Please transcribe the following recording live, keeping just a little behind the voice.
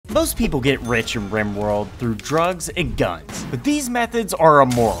Most people get rich in RimWorld through drugs and guns, but these methods are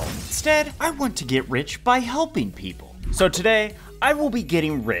immoral. Instead, I want to get rich by helping people. So today, I will be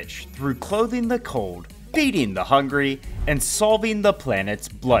getting rich through clothing the cold, feeding the hungry, and solving the planet's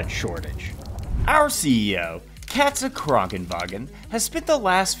blood shortage. Our CEO, Katza Krankenwagen, has spent the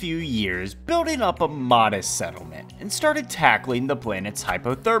last few years building up a modest settlement and started tackling the planet's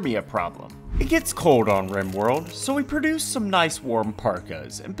hypothermia problem. It gets cold on RimWorld, so we produced some nice warm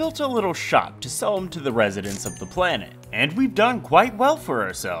parkas and built a little shop to sell them to the residents of the planet. And we've done quite well for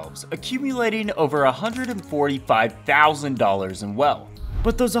ourselves, accumulating over $145,000 in wealth.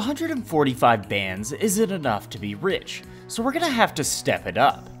 But those 145 bands isn't enough to be rich, so we're gonna have to step it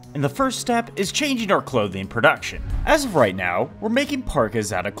up. And the first step is changing our clothing production. As of right now, we're making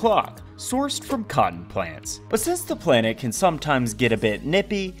parkas out of cloth, sourced from cotton plants. But since the planet can sometimes get a bit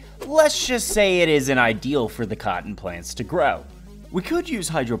nippy, let's just say it isn't ideal for the cotton plants to grow. We could use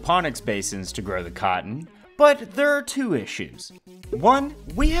hydroponics basins to grow the cotton, but there are two issues. One,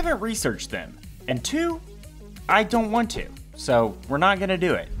 we haven't researched them, and two, I don't want to, so we're not gonna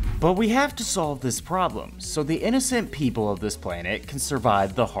do it. But we have to solve this problem so the innocent people of this planet can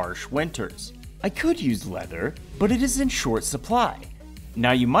survive the harsh winters. I could use leather, but it is in short supply.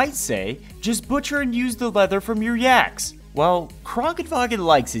 Now you might say, just butcher and use the leather from your yaks. Well, Krankenwagen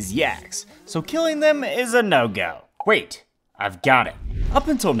likes his yaks, so killing them is a no-go. Wait, I've got it. Up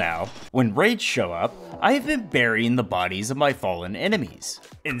until now, when raids show up, I have been burying the bodies of my fallen enemies.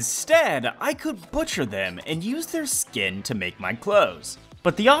 Instead, I could butcher them and use their skin to make my clothes.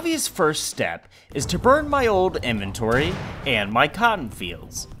 But the obvious first step is to burn my old inventory and my cotton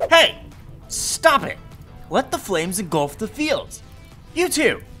fields. Hey, stop it! Let the flames engulf the fields. You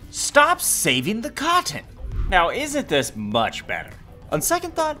two, stop saving the cotton. Now isn't this much better? On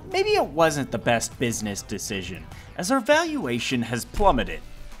second thought, maybe it wasn't the best business decision, as our valuation has plummeted.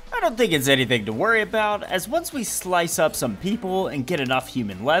 I don't think it's anything to worry about, as once we slice up some people and get enough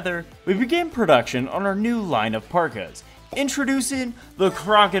human leather, we begin production on our new line of parkas. Introducing the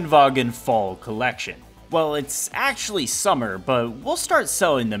Krankenwagen Fall Collection. Well, it's actually summer, but we'll start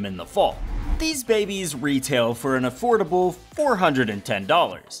selling them in the fall. These babies retail for an affordable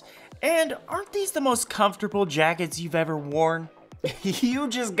 $410. And aren't these the most comfortable jackets you've ever worn? You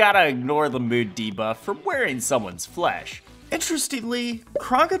just gotta ignore the mood debuff from wearing someone's flesh. Interestingly,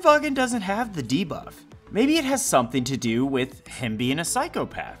 Krankenwagen doesn't have the debuff. Maybe it has something to do with him being a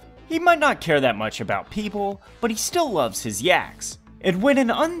psychopath. He might not care that much about people, but he still loves his yaks. And when an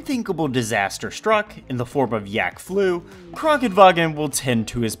unthinkable disaster struck in the form of yak flu, Krankenwagen will tend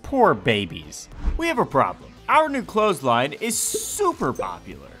to his poor babies. We have a problem. Our new clothesline is super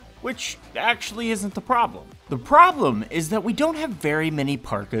popular, which actually isn't the problem. The problem is that we don't have very many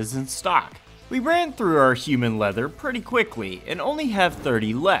parkas in stock. We ran through our human leather pretty quickly and only have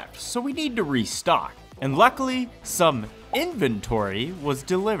 30 left, so we need to restock. And luckily, some inventory was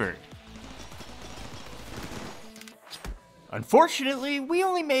delivered. Unfortunately, we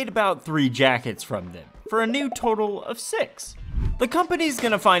only made about 3 jackets from them, for a new total of 6. The company's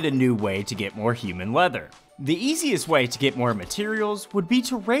gonna find a new way to get more human leather. The easiest way to get more materials would be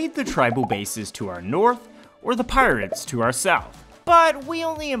to raid the tribal bases to our north, or the pirates to our south. But we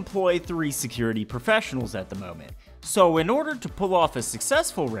only employ 3 security professionals at the moment, so in order to pull off a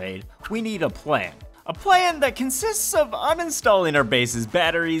successful raid, we need a plan. A plan that consists of uninstalling our base's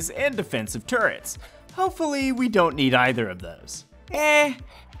batteries and defensive turrets. Hopefully we don't need either of those.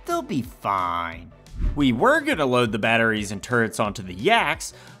 They'll be fine. We were gonna load the batteries and turrets onto the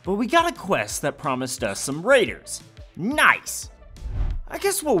yaks, but we got a quest that promised us some raiders. Nice! I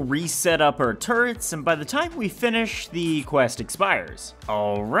guess we'll reset up our turrets, and by the time we finish, the quest expires.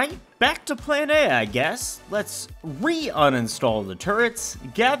 Alright, back to plan A, I guess. Let's uninstall the turrets,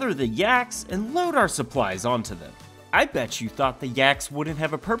 gather the yaks, and load our supplies onto them. I bet you thought the yaks wouldn't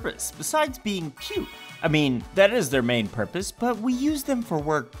have a purpose, besides being cute. I mean, that is their main purpose, but we use them for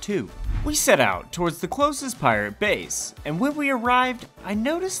work too. We set out towards the closest pirate base, and when we arrived, I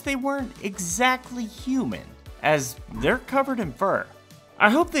noticed they weren't exactly human, as they're covered in fur. I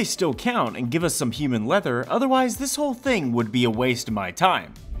hope they still count and give us some human leather, otherwise this whole thing would be a waste of my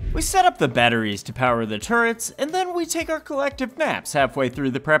time. We set up the batteries to power the turrets, and then we take our collective naps halfway through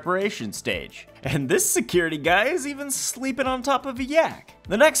the preparation stage. And this security guy is even sleeping on top of a yak.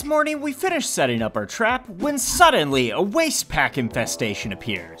 The next morning, we finish setting up our trap when suddenly a waste pack infestation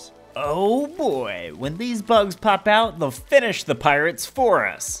appears. Oh boy, when these bugs pop out, they'll finish the pirates for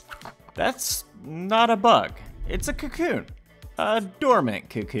us. That's not a bug, it's a cocoon. A dormant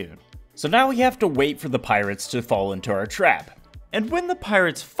cocoon. So now we have to wait for the pirates to fall into our trap. And when the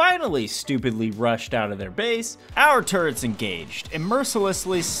pirates finally stupidly rushed out of their base, our turrets engaged and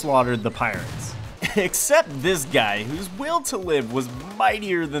mercilessly slaughtered the pirates. Except this guy, whose will to live was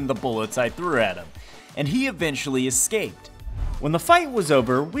mightier than the bullets I threw at him, and he eventually escaped. When the fight was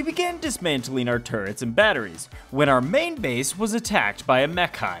over, we began dismantling our turrets and batteries, when our main base was attacked by a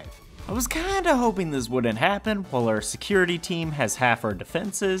mech hive. I was kinda hoping this wouldn't happen while our security team has half our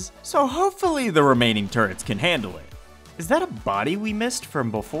defenses, so hopefully the remaining turrets can handle it. Is that a body we missed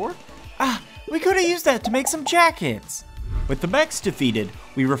from before? Ah, we could've used that to make some jackets! With the mechs defeated,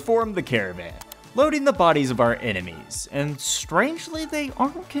 we reformed the caravan, loading the bodies of our enemies, and strangely they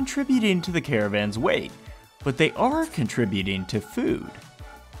aren't contributing to the caravan's weight, but they are contributing to food.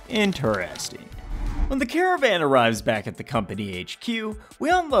 Interesting. When the caravan arrives back at the company HQ, we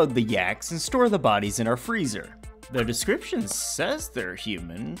unload the yaks and store the bodies in our freezer. Their description says they're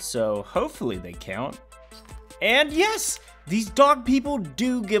human, so hopefully they count. And yes, these dog people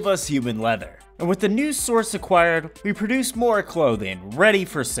do give us human leather. And with the new source acquired, we produce more clothing ready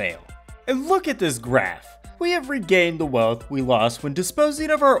for sale. And look at this graph. We have regained the wealth we lost when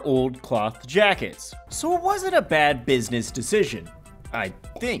disposing of our old cloth jackets. So it wasn't a bad business decision, I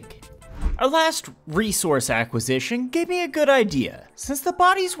think. Our last resource acquisition gave me a good idea. Since the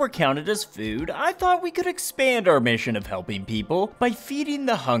bodies were counted as food, I thought we could expand our mission of helping people by feeding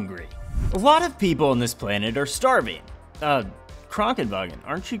the hungry. A lot of people on this planet are starving. Krankenwagen,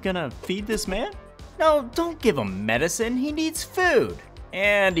 aren't you gonna feed this man? No, don't give him medicine, he needs food.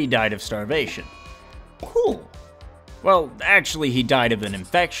 And he died of starvation. Cool. Well, actually he died of an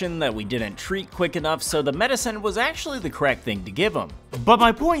infection that we didn't treat quick enough, so the medicine was actually the correct thing to give him. But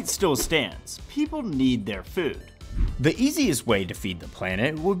my point still stands. People need their food. The easiest way to feed the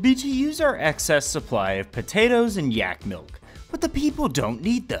planet would be to use our excess supply of potatoes and yak milk. But the people don't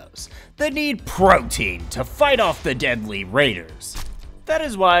need those. They need protein to fight off the deadly raiders. That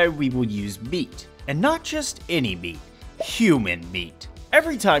is why we will use meat. And not just any meat, human meat.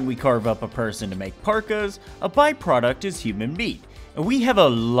 Every time we carve up a person to make parkas, a byproduct is human meat, and we have a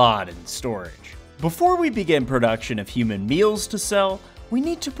lot in storage. Before we begin production of human meals to sell, we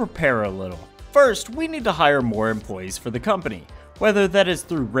need to prepare a little. First, we need to hire more employees for the company, whether that is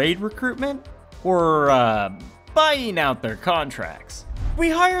through raid recruitment or buying out their contracts. We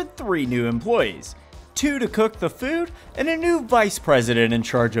hired 3 new employees, 2 to cook the food, and a new vice president in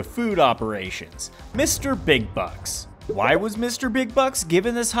charge of food operations, Mr. Big Bucks. Why was Mr. Big Bucks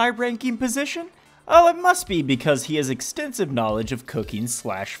given this high-ranking position? Oh, it must be because he has extensive knowledge of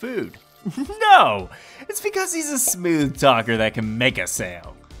cooking/food. No, it's because he's a smooth talker that can make a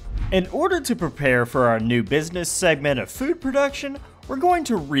sale. In order to prepare for our new business segment of food production, we're going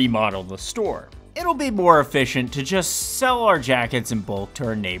to remodel the store. It'll be more efficient to just sell our jackets in bulk to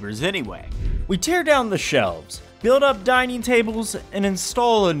our neighbors anyway. We tear down the shelves, build up dining tables, and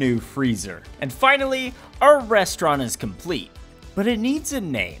install a new freezer. And finally, our restaurant is complete, but it needs a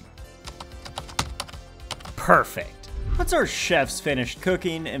name. Perfect. Once our chefs finished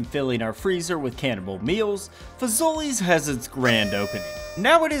cooking and filling our freezer with cannibal meals, Fazoli's has its grand opening.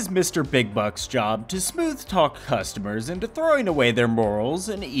 Now it is Mr. Big Buck's job to smooth talk customers into throwing away their morals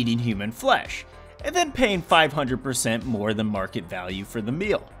and eating human flesh, and then paying 500% more than market value for the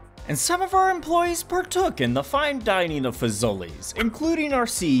meal. And some of our employees partook in the fine dining of Fazoli's, including our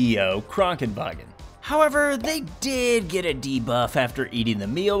CEO, Krankenwagen. However, they did get a debuff after eating the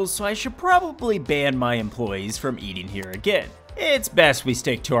meals, so I should probably ban my employees from eating here again. It's best we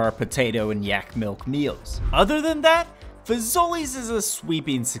stick to our potato and yak milk meals. Other than that, Fazoli's is a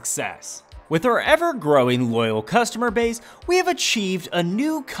sweeping success. With our ever-growing loyal customer base, we have achieved a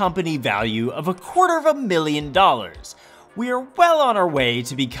new company value of $250,000. We are well on our way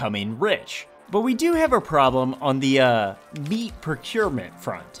to becoming rich. But we do have a problem on the meat procurement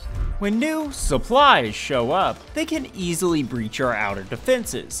front. When new supplies show up, they can easily breach our outer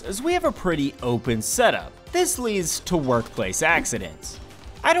defenses, as we have a pretty open setup. This leads to workplace accidents.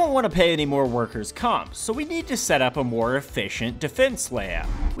 I don't want to pay any more workers' comp, so we need to set up a more efficient defense layout.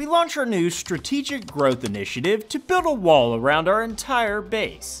 We launch our new strategic growth initiative to build a wall around our entire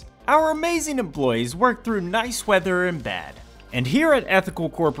base. Our amazing employees work through nice weather and bad. And here at Ethical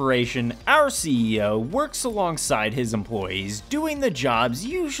Corporation, our CEO works alongside his employees doing the jobs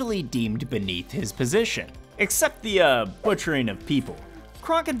usually deemed beneath his position. Except the butchering of people.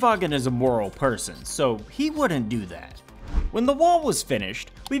 Krankenwagen is a moral person, so he wouldn't do that. When the wall was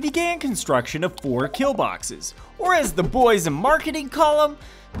finished, we began construction of 4 kill boxes, or as the boys in marketing call them,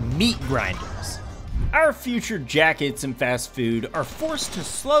 meat grinders. Our future jackets and fast food are forced to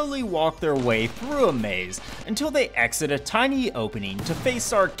slowly walk their way through a maze until they exit a tiny opening to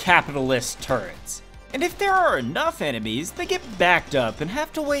face our capitalist turrets. And if there are enough enemies, they get backed up and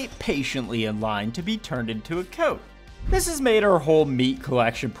have to wait patiently in line to be turned into a coat. This has made our whole meat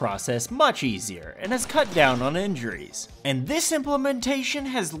collection process much easier and has cut down on injuries. And this implementation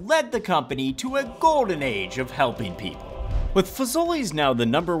has led the company to a golden age of helping people. With Fazoli's now the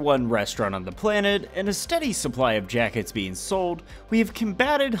 #1 restaurant on the planet and a steady supply of jackets being sold, we have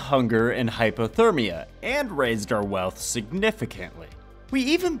combated hunger and hypothermia and raised our wealth significantly. We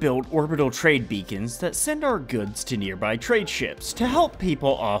even built orbital trade beacons that send our goods to nearby trade ships to help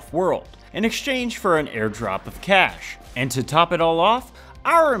people off-world, in exchange for an airdrop of cash. And to top it all off,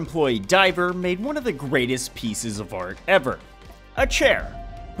 our employee Diver made one of the greatest pieces of art ever, a chair.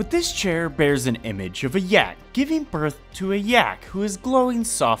 But this chair bears an image of a yak giving birth to a yak who is glowing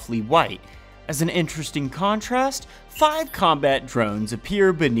softly white. As an interesting contrast, 5 combat drones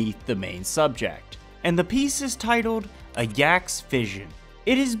appear beneath the main subject, and the piece is titled A Yak's Vision.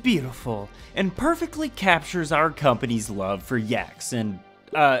 It is beautiful and perfectly captures our company's love for yaks and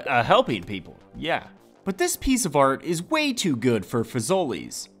helping people, yeah. But this piece of art is way too good for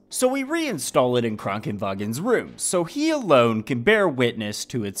Fazoli's, so we reinstall it in Krankenwagen's room so he alone can bear witness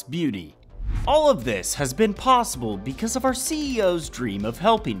to its beauty. All of this has been possible because of our CEO's dream of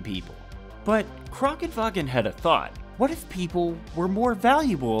helping people. But Krankenwagen had a thought. What if people were more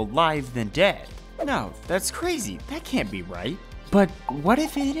valuable alive than dead? No, that's crazy. That can't be right. But what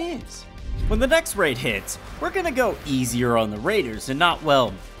if it is? When the next raid hits, we're gonna go easier on the raiders and not,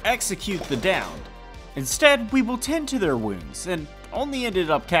 well, execute the downed. Instead, we will tend to their wounds and only ended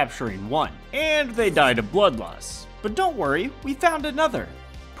up capturing 1. And they died of blood loss. But don't worry, we found another.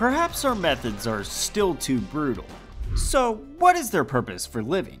 Perhaps our methods are still too brutal. So, what is their purpose for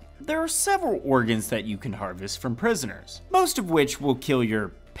living? There are several organs that you can harvest from prisoners, most of which will kill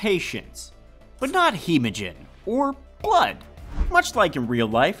your patients, but not hemogen or blood. Much like in real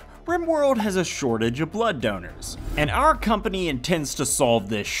life, RimWorld has a shortage of blood donors, and our company intends to solve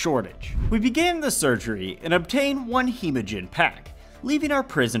this shortage. We began the surgery and obtained 1 hemogen pack, leaving our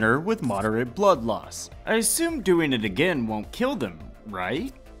prisoner with moderate blood loss. I assume doing it again won't kill them,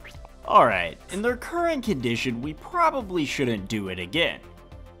 right? Alright, in their current condition, we probably shouldn't do it again.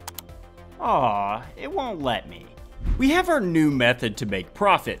 Aw, it won't let me. We have our new method to make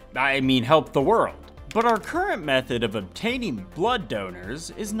profit, help the world. But our current method of obtaining blood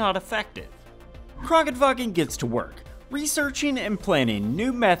donors is not effective. Krankenwagen gets to work, researching and planning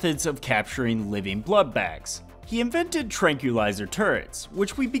new methods of capturing living blood bags. He invented tranquilizer turrets,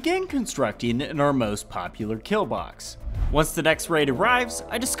 which we began constructing in our most popular kill box. Once the next raid arrives,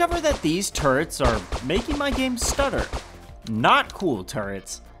 I discover that these turrets are making my game stutter. Not cool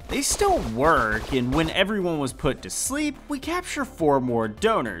turrets. They still work, and when everyone was put to sleep, we capture 4 more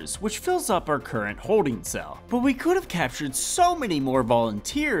donors, which fills up our current holding cell. But we could have captured so many more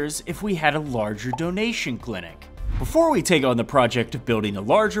volunteers if we had a larger donation clinic. Before we take on the project of building a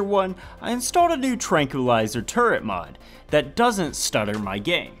larger one, I installed a new tranquilizer turret mod that doesn't stutter my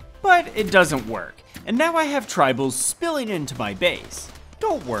game. But it doesn't work, and now I have tribals spilling into my base.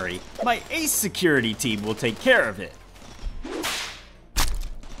 Don't worry, my ace security team will take care of it.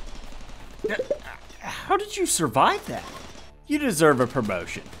 How did you survive that? You deserve a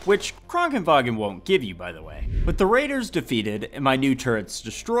promotion, which Krankenwagen won't give you, by the way. With the raiders defeated and my new turrets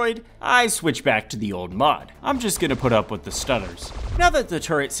destroyed, I switch back to the old mod. I'm just gonna put up with the stutters. Now that the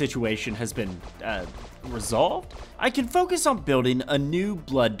turret situation has been, resolved, I can focus on building a new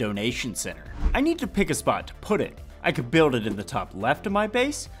blood donation center. I need to pick a spot to put it. I could build it in the top left of my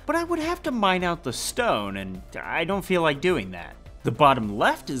base, but I would have to mine out the stone, and I don't feel like doing that. The bottom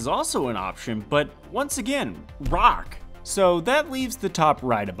left is also an option, but once again, rock. So that leaves the top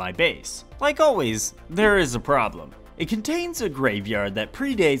right of my base. Like always, there is a problem. It contains a graveyard that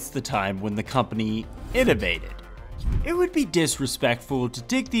predates the time when the company innovated. It would be disrespectful to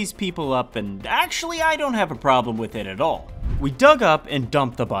dig these people up, and actually I don't have a problem with it at all. We dug up and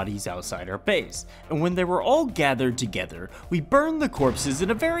dumped the bodies outside our base, and when they were all gathered together, we burned the corpses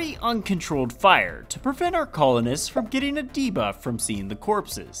in a very uncontrolled fire to prevent our colonists from getting a debuff from seeing the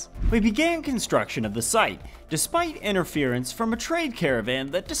corpses. We began construction of the site, despite interference from a trade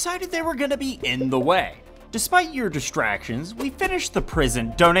caravan that decided they were gonna be in the way. Despite your distractions, we finished the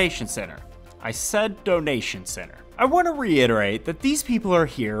prison donation center. I said donation center. I want to reiterate that these people are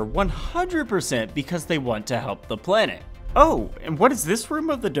here 100% because they want to help the planet. Oh, and what is this room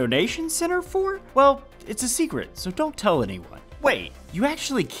of the donation center for? Well, it's a secret, so don't tell anyone. Wait, you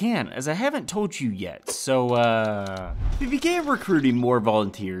actually can, as I haven't told you yet, so we began recruiting more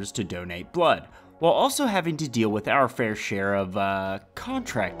volunteers to donate blood, while also having to deal with our fair share of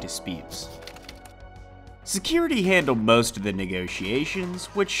contract disputes. Security handled most of the negotiations,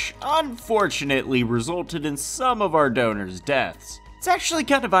 which unfortunately resulted in some of our donors' deaths. It's actually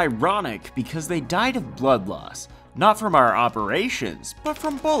kind of ironic because they died of blood loss, not from our operations, but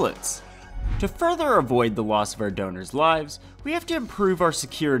from bullets. To further avoid the loss of our donors' lives, we have to improve our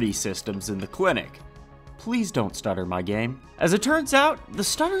security systems in the clinic. Please don't stutter, my game. As it turns out, the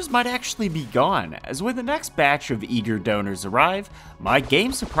stutters might actually be gone, as when the next batch of eager donors arrive, my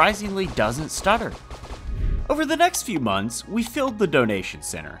game surprisingly doesn't stutter. Over the next few months, we filled the donation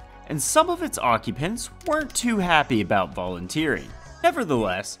center, and some of its occupants weren't too happy about volunteering.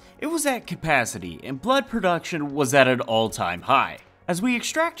 Nevertheless, it was at capacity and blood production was at an all-time high. As we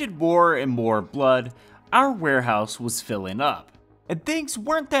extracted more and more blood, our warehouse was filling up. And things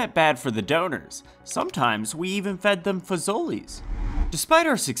weren't that bad for the donors. Sometimes we even fed them fazoli's. Despite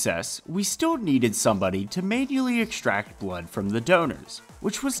our success, we still needed somebody to manually extract blood from the donors,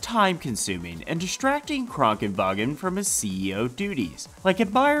 which was time-consuming and distracting Krankenwagen from his CEO duties, like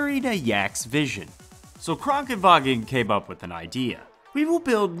admiring a yak's vision. So Krankenwagen came up with an idea. We will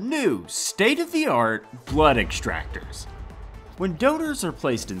build new, state-of-the-art blood extractors. When donors are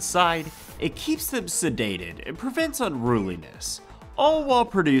placed inside, it keeps them sedated and prevents unruliness, all while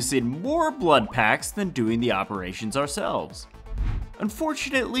producing more blood packs than doing the operations ourselves.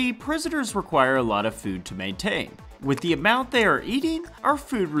 Unfortunately, prisoners require a lot of food to maintain. With the amount they are eating, our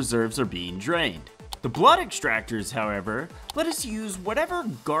food reserves are being drained. The blood extractors, however, let us use whatever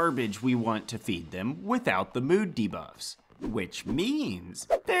garbage we want to feed them without the mood debuffs. Which means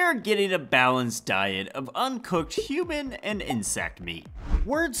they're getting a balanced diet of uncooked human and insect meat.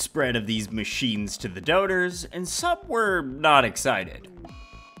 Word spread of these machines to the donors, and some were not excited.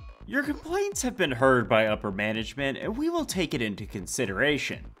 Your complaints have been heard by upper management, and we will take it into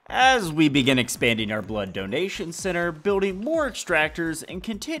consideration as we begin expanding our blood donation center, building more extractors, and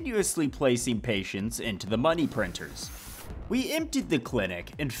continuously placing patients into the money printers. We emptied the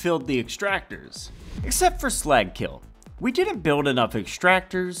clinic and filled the extractors, except for Slagkill. We didn't build enough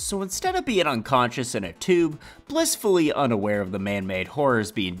extractors, so instead of being unconscious in a tube, blissfully unaware of the man-made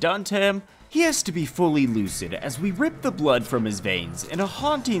horrors being done to him, he has to be fully lucid as we rip the blood from his veins in a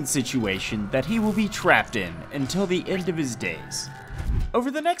haunting situation that he will be trapped in until the end of his days. Over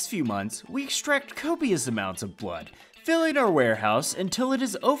the next few months, we extract copious amounts of blood, filling our warehouse until it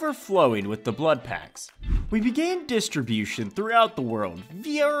is overflowing with the blood packs. We began distribution throughout the world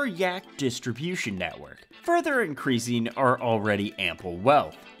via our yak distribution network, further increasing our already ample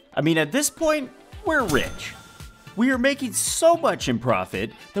wealth. I mean, at this point, we're rich. We are making so much in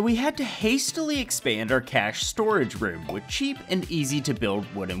profit that we had to hastily expand our cash storage room with cheap and easy to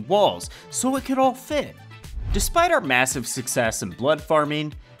build wooden walls so it could all fit. Despite our massive success in blood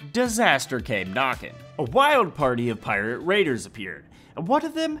farming, disaster came knocking. A wild party of pirate raiders appeared, and one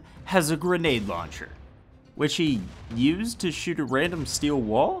of them has a grenade launcher, which he used to shoot a random steel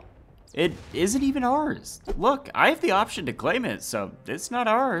wall? It isn't even ours. Look, I have the option to claim it, so it's not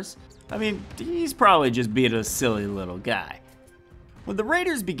ours. I mean, he's probably just being a silly little guy. When the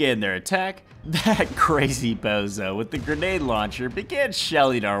raiders began their attack, that crazy bozo with the grenade launcher began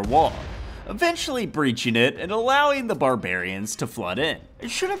shelling our wall, eventually breaching it and allowing the barbarians to flood in. It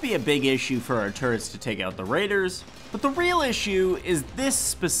shouldn't be a big issue for our turrets to take out the raiders, but the real issue is this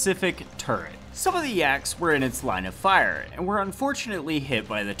specific turret. Some of the yaks were in its line of fire and were unfortunately hit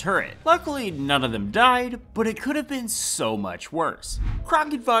by the turret. Luckily, none of them died, but it could have been so much worse.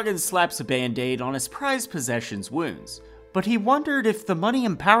 Krankenwagen slaps a band-aid on his prized possession's wounds, but he wondered if the money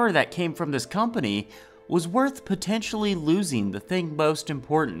and power that came from this company was worth potentially losing the thing most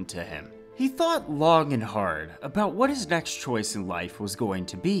important to him. He thought long and hard about what his next choice in life was going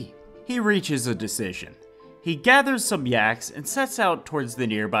to be. He reaches a decision. He gathers some yaks and sets out towards the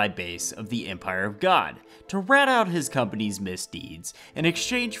nearby base of the Empire of God to rat out his company's misdeeds in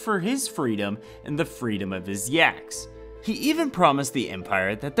exchange for his freedom and the freedom of his yaks. He even promised the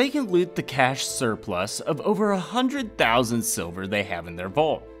Empire that they can loot the cash surplus of over 100,000 silver they have in their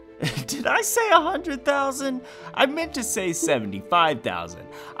vault. Did I say 100,000? I meant to say 75,000.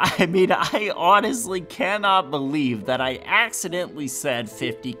 I mean, I honestly cannot believe that I accidentally said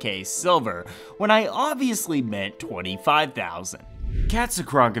 50k silver when I obviously meant 25,000.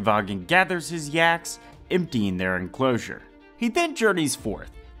 Krankenwagen gathers his yaks, emptying their enclosure. He then journeys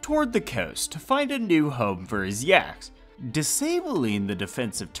forth toward the coast to find a new home for his yaks, disabling the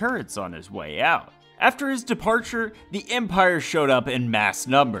defensive turrets on his way out. After his departure, the Empire showed up in mass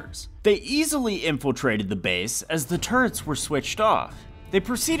numbers. They easily infiltrated the base as the turrets were switched off. They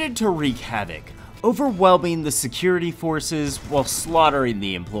proceeded to wreak havoc, overwhelming the security forces while slaughtering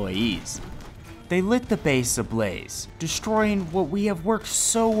the employees. They lit the base ablaze, destroying what we have worked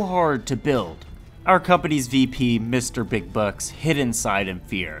so hard to build. Our company's VP, Mr. Big Bucks, hid inside in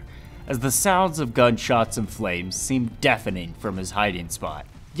fear, as the sounds of gunshots and flames seemed deafening from his hiding spot.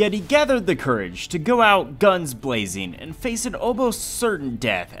 Yet he gathered the courage to go out guns blazing and face an almost certain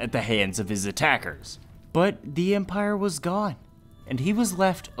death at the hands of his attackers. But the Empire was gone, and he was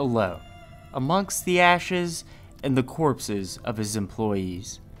left alone, amongst the ashes and the corpses of his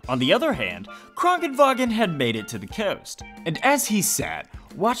employees. On the other hand, Krankenwagen had made it to the coast, and as he sat,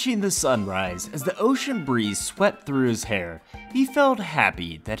 watching the sunrise as the ocean breeze swept through his hair, he felt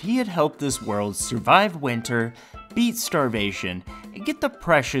happy that he had helped this world survive winter, beat starvation, and get the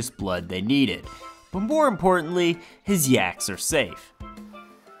precious blood they needed. But more importantly, his yaks are safe.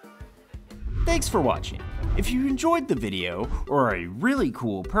 Thanks for watching. If you enjoyed the video, or are a really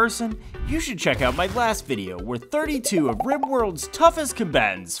cool person, you should check out my last video where 32 of RimWorld's toughest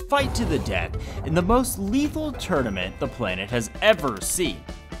combatants fight to the death in the most lethal tournament the planet has ever seen.